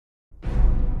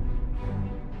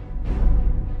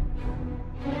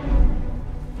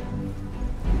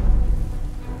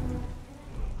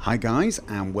Hi guys,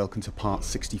 and welcome to part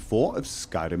 64 of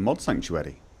Skyrim Mod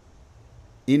Sanctuary.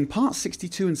 In parts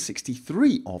 62 and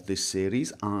 63 of this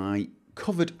series, I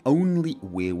covered only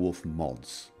werewolf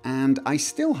mods, and I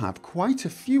still have quite a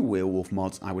few werewolf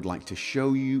mods I would like to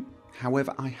show you.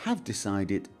 However, I have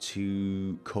decided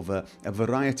to cover a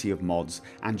variety of mods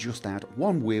and just add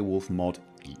one werewolf mod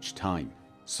each time.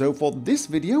 So for this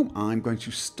video, I'm going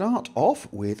to start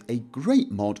off with a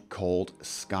great mod called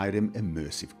Skyrim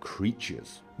Immersive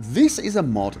Creatures. This is a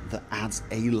mod that adds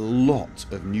a lot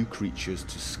of new creatures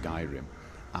to Skyrim,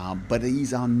 but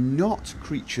these are not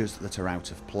creatures that are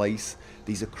out of place.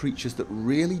 These are creatures that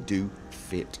really do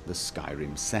fit the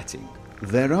Skyrim setting.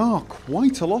 There are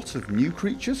quite a lot of new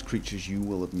creatures you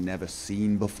will have never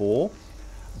seen before,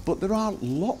 but there are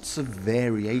lots of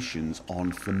variations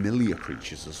on familiar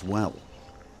creatures as well.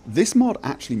 This mod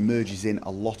actually merges in a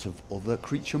lot of other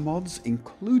creature mods,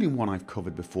 including one I've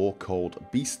covered before called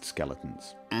Beast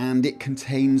Skeletons. And it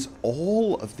contains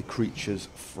all of the creatures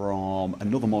from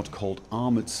another mod called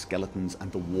Armored Skeletons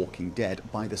and the Walking Dead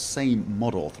by the same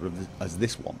mod author as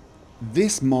this one.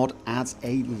 This mod adds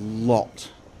a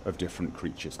lot of different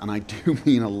creatures, and I do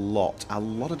mean a lot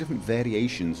of different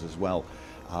variations as well.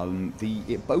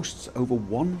 It boasts over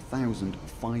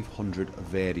 1,500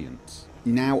 variants.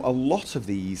 Now, a lot of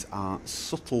these are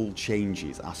subtle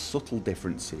changes, are subtle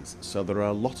differences, so there are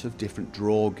a lot of different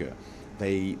Draugr.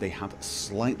 They have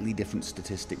slightly different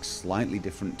statistics, slightly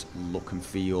different look and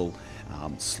feel,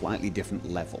 slightly different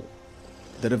level.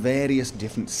 There are various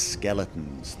different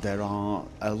skeletons. There are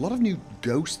a lot of new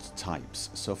ghost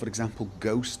types, so for example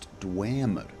Ghost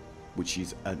Dwemer, which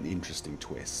is an interesting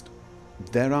twist.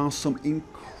 There are some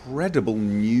incredible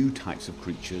new types of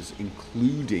creatures,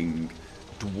 including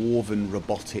dwarven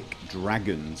robotic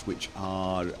dragons, which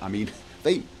are,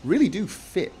 they really do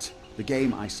fit the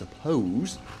game, I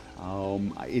suppose.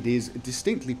 It is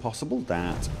distinctly possible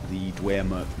that the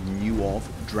Dwemer knew of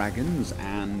dragons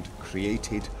and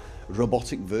created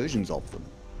robotic versions of them.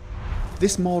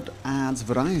 This mod adds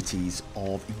varieties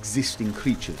of existing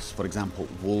creatures, for example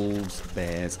wolves,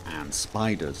 bears and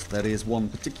spiders. There is one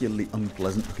particularly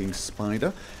unpleasant looking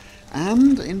spider,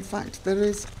 and in fact there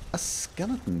is a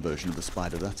skeleton version of the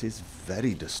spider that is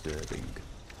very disturbing.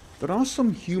 There are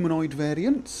some humanoid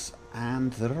variants,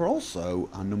 and there are also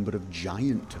a number of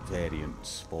giant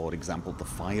variants, for example the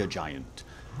fire giant.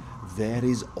 There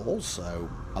is also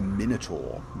a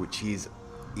minotaur, which is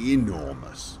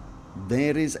enormous.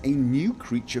 There is a new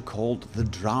creature called the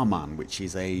Draman, which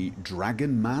is a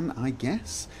dragon man, I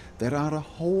guess. There are a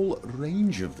whole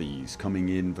range of these, coming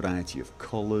in a variety of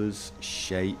colours,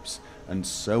 shapes and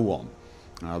so on.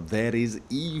 There is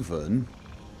even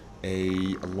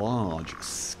a large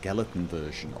skeleton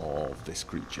version of this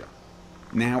creature.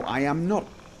 Now, I am not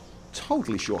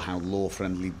totally sure how lore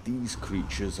friendly these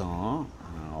creatures are.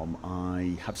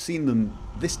 I have seen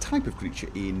this type of creature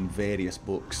in various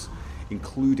books,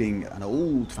 including an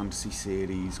old fantasy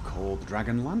series called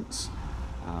Dragonlance,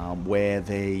 where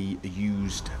they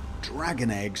used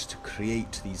dragon eggs to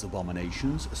create these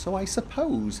abominations. So I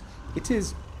suppose it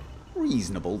is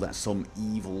reasonable that some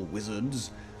evil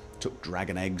wizards took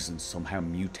dragon eggs and somehow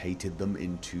mutated them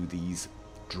into these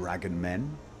dragon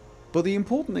men. But the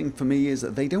important thing for me is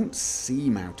that they don't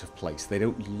seem out of place, they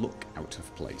don't look out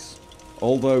of place.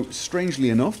 Although,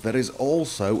 strangely enough, there is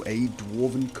also a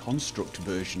dwarven construct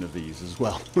version of these as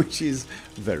well, which is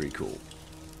very cool.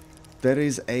 There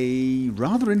is a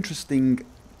rather interesting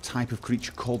type of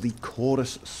creature called the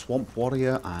Chorus Swamp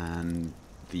Warrior and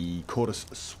the Chorus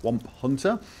Swamp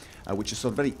Hunter, which are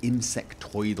sort of very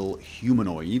insectoidal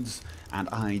humanoids, and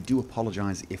I do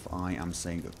apologise if I am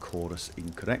saying a chorus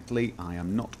incorrectly. I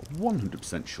am not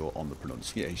 100% sure on the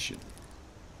pronunciation.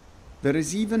 There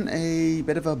is even a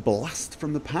bit of a blast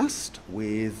from the past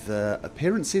with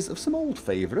appearances of some old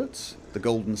favourites, the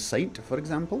Golden Saint for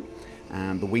example,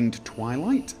 and the Winged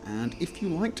Twilight, and if you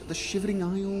liked the Shivering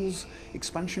Isles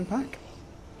expansion pack,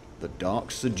 the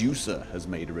Dark Seducer has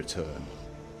made a return.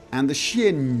 And the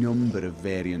sheer number of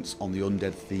variants on the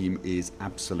undead theme is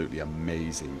absolutely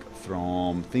amazing,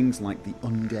 from things like the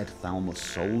Undead Thalmor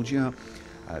Soldier,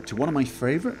 to one of my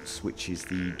favourites, which is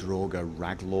the Draugr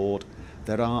Raglord.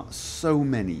 There are so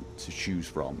many to choose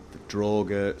from. The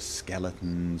Draugr,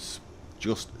 skeletons,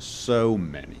 just so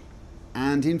many.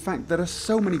 And in fact, there are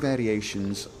so many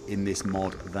variations in this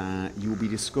mod that you'll be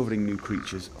discovering new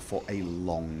creatures for a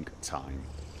long time.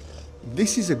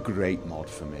 This is a great mod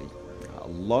for me. A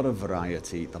lot of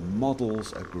variety, the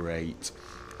models are great,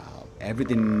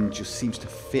 everything just seems to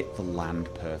fit the land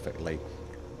perfectly.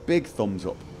 Big thumbs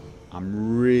up.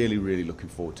 I'm really looking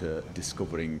forward to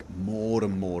discovering more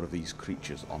and more of these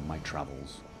creatures on my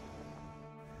travels.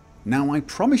 Now, I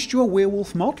promised you a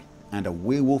werewolf mod, and a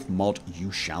werewolf mod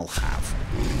you shall have.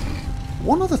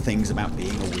 One of the things about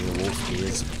being a werewolf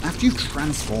is, after you've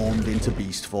transformed into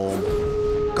beast form,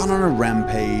 gone on a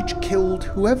rampage, killed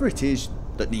whoever it is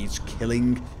that needs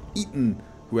killing, eaten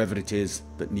whoever it is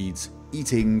that needs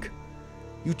eating,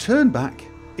 you turn back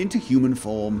into human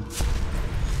form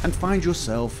and find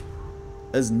yourself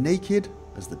as naked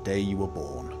as the day you were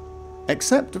born.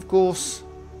 Except, of course,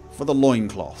 for the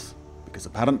loincloth, because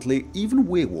apparently even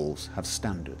werewolves have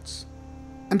standards.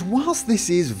 And whilst this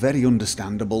is very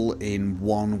understandable in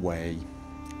one way,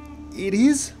 it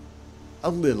is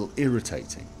a little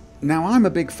irritating. Now, I'm a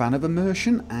big fan of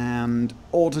immersion, and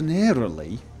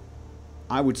ordinarily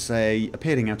I would say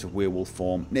appearing out of werewolf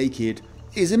form naked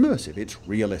is immersive, it's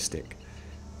realistic.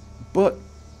 But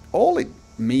all it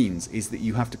means is that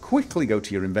you have to quickly go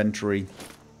to your inventory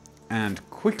and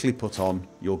quickly put on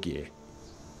your gear.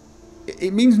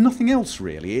 It means nothing else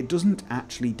really. It doesn't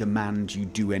actually demand you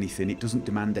do anything, it doesn't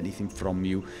demand anything from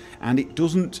you, and it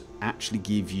doesn't actually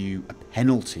give you a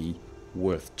penalty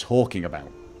worth talking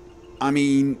about. I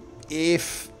mean,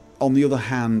 if on the other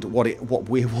hand what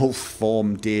werewolf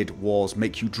form did was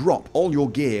make you drop all your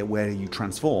gear where you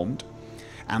transformed,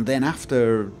 and then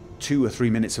after 2 or 3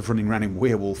 minutes of running around in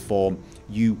werewolf form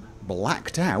you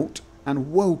blacked out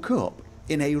and woke up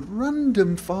in a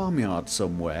random farmyard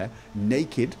somewhere,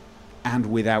 naked and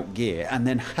without gear, and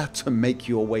then had to make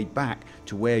your way back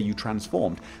to where you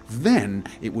transformed, then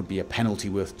it would be a penalty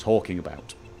worth talking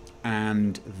about.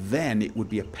 And then it would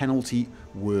be a penalty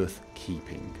worth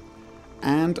keeping.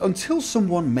 And until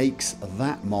someone makes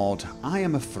that mod, I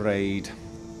am afraid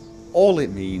all it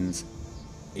means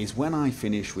is when I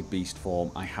finish with beast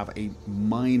form, I have a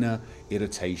minor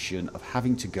irritation of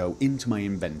having to go into my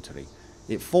inventory.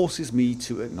 It forces me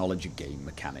to acknowledge a game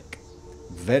mechanic.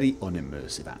 Very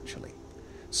unimmersive, actually.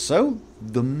 So,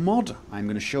 the mod I'm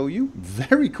going to show you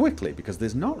very quickly, because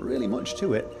there's not really much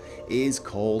to it, is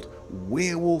called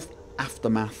Werewolf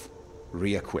Aftermath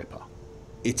Re-Equipper.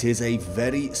 It is a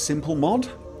very simple mod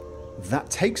that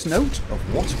takes note of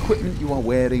what equipment you are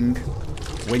wearing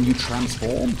when you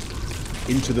transform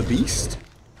into the beast,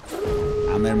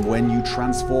 and then when you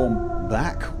transform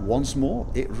back once more,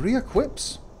 it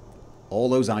re-equips all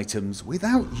those items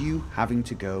without you having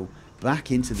to go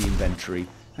back into the inventory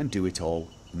and do it all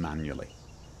manually.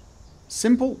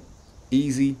 Simple,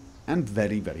 easy, and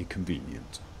very, very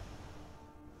convenient.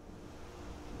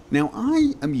 Now,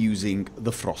 I am using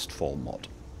the Frostfall mod,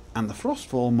 and the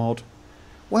Frostfall mod,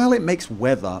 well, it makes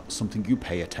weather something you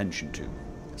pay attention to.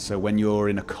 So when you're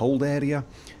in a cold area,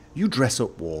 you dress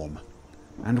up warm,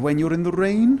 and when you're in the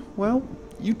rain, well,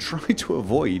 you try to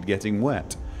avoid getting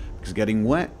wet, because getting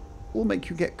wet will make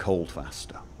you get cold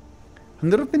faster.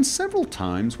 And there have been several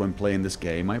times when playing this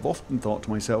game I've often thought to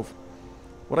myself,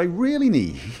 what I really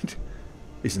need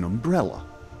is an umbrella.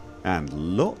 And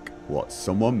look what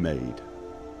someone made.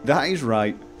 That is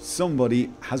right,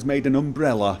 somebody has made an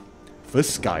umbrella for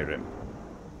Skyrim.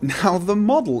 Now, the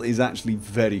model is actually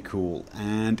very cool,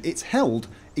 and it's held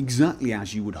exactly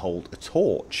as you would hold a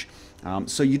torch.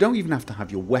 So you don't even have to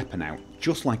have your weapon out,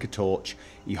 just like a torch,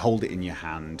 you hold it in your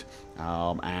hand,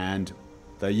 and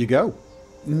there you go.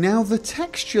 Now, the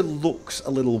texture looks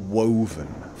a little woven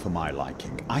for my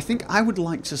liking. I think I would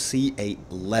like to see a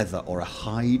leather or a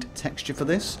hide texture for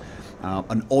this,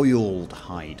 an oiled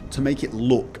hide, to make it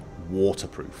look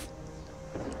waterproof.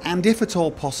 And if at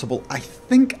all possible, I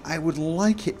think I would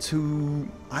like it to,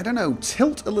 I don't know,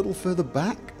 tilt a little further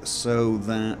back so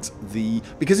that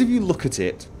because if you look at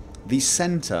it, the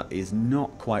centre is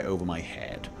not quite over my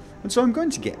head. And so I'm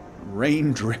going to get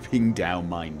rain dripping down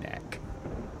my neck.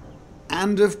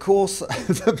 And of course,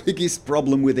 the biggest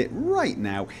problem with it right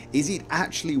now is it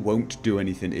actually won't do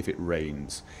anything if it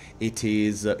rains.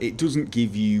 It doesn't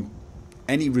give you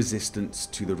any resistance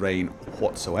to the rain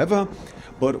whatsoever,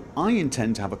 but I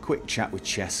intend to have a quick chat with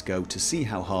Chesko to see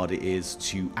how hard it is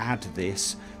to add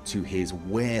this to his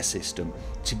wear system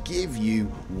to give you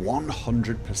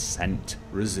 100%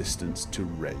 resistance to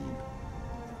rain.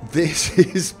 This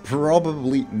is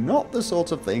probably not the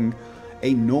sort of thing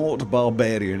a Nord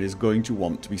barbarian is going to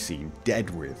want to be seen dead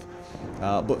with.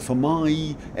 But for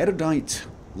my erudite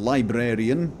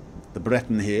librarian, the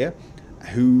Breton here,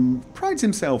 who prides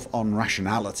himself on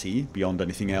rationality beyond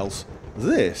anything else,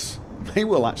 this may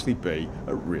well actually be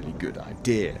a really good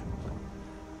idea.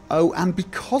 Oh, and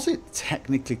because it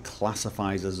technically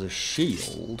classifies as a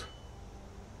shield,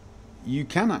 you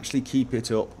can actually keep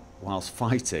it up whilst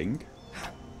fighting,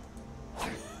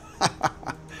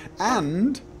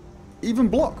 and even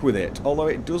block with it, although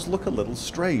it does look a little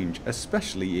strange,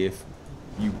 especially if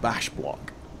you bash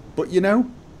block. But you know,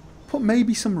 put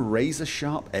maybe some razor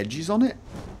sharp edges on it.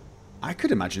 I could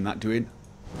imagine that doing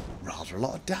rather a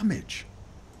lot of damage.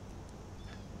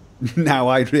 Now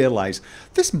I realise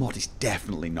this mod is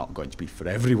definitely not going to be for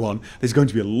everyone. There's going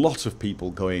to be a lot of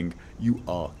people going, "You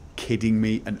are kidding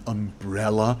me, an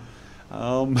umbrella?"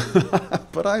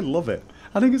 But I love it.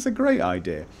 I think it's a great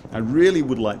idea. I really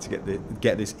would like to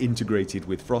get this integrated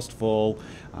with Frostfall,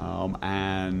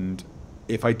 and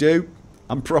if I do,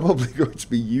 I'm probably going to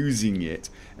be using it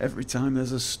every time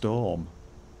there's a storm.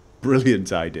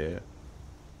 Brilliant idea.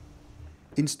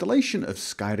 Installation of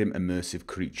Skyrim Immersive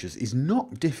Creatures is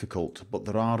not difficult, but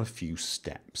there are a few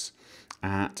steps.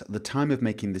 At the time of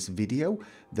making this video,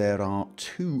 there are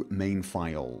two main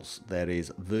files. There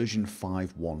is version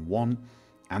 5.1.1,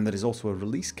 and there is also a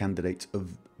release candidate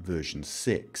of version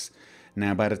 6.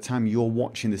 Now, by the time you're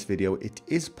watching this video, it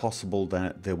is possible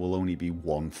that there will only be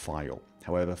one file.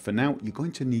 However, for now, you're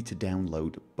going to need to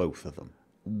download both of them.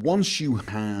 Once you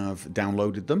have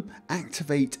downloaded them,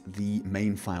 activate the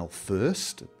main file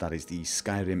first, that is the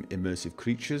Skyrim Immersive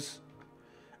Creatures,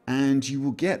 and you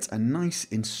will get a nice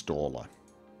installer.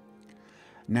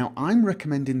 Now, I'm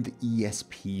recommending the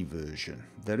ESP version.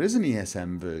 There is an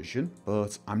ESM version,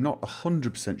 but I'm not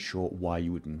 100% sure why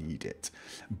you would need it.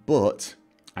 But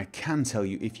I can tell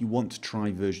you, if you want to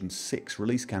try version 6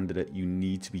 release candidate, you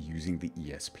need to be using the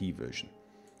ESP version.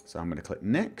 So I'm going to click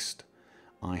Next.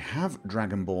 I have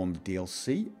Dragonborn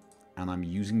DLC, and I'm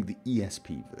using the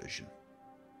ESP version.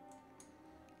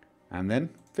 And then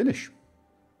Finish.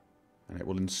 And it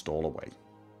will install away.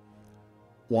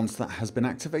 Once that has been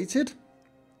activated,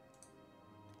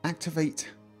 activate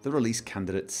the release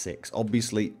candidate 6.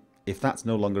 Obviously, if that's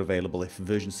no longer available, if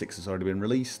version 6 has already been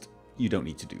released, you don't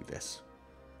need to do this.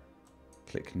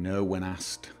 Click No when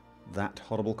asked that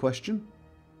horrible question.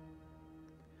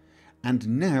 And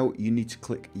now you need to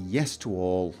click Yes to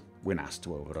all when asked to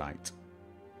overwrite.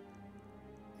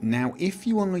 Now, if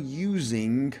you are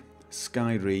using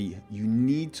Skyrim, you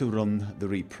need to run the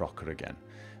reprocker again.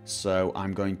 So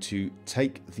I'm going to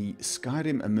take the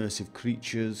Skyrim Immersive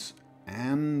Creatures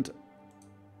and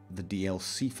the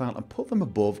DLC file and put them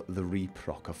above the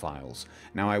reprocker files.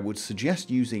 Now, I would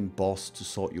suggest using Boss to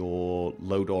sort your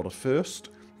load order first.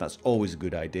 That's always a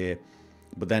good idea.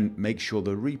 But then make sure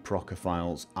the reprocker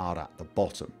files are at the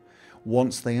bottom.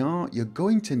 Once they are, you're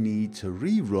going to need to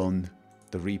rerun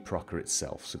the reprocker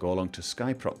itself. So go along to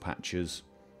Skyproc Patches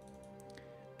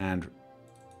and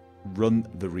run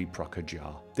the reprocker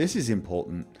jar. This is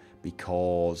important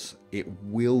because it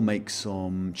will make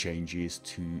some changes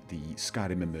to the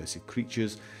Skyrim Immersive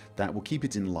Creatures that will keep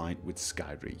it in line with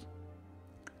Skyrim.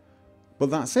 But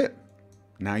that's it.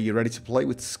 Now you're ready to play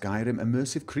with Skyrim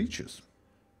Immersive Creatures.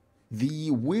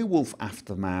 The Werewolf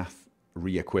Aftermath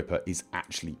re-equipper is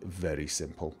actually very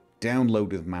simple.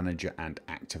 Download with Manager and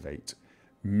activate.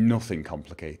 Nothing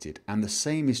complicated. And the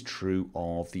same is true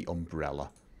of the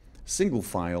Umbrella. Single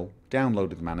file,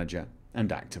 download with Manager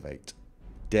and activate.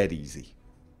 Dead easy.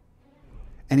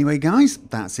 Anyway guys,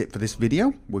 that's it for this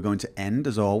video. We're going to end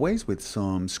as always with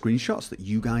some screenshots that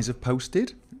you guys have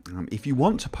posted. If you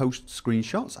want to post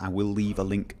screenshots, I will leave a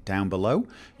link down below.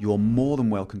 You're more than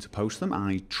welcome to post them.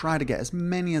 I try to get as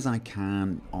many as I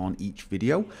can on each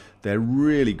video. They're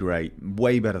really great,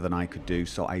 way better than I could do,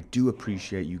 so I do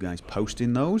appreciate you guys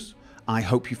posting those. I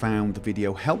hope you found the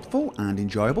video helpful and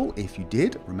enjoyable. If you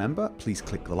did, remember, please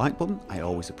click the like button. I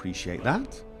always appreciate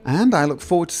that. And I look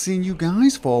forward to seeing you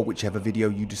guys for whichever video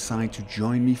you decide to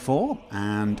join me for.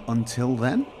 And until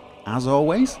then, as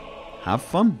always, have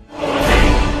fun.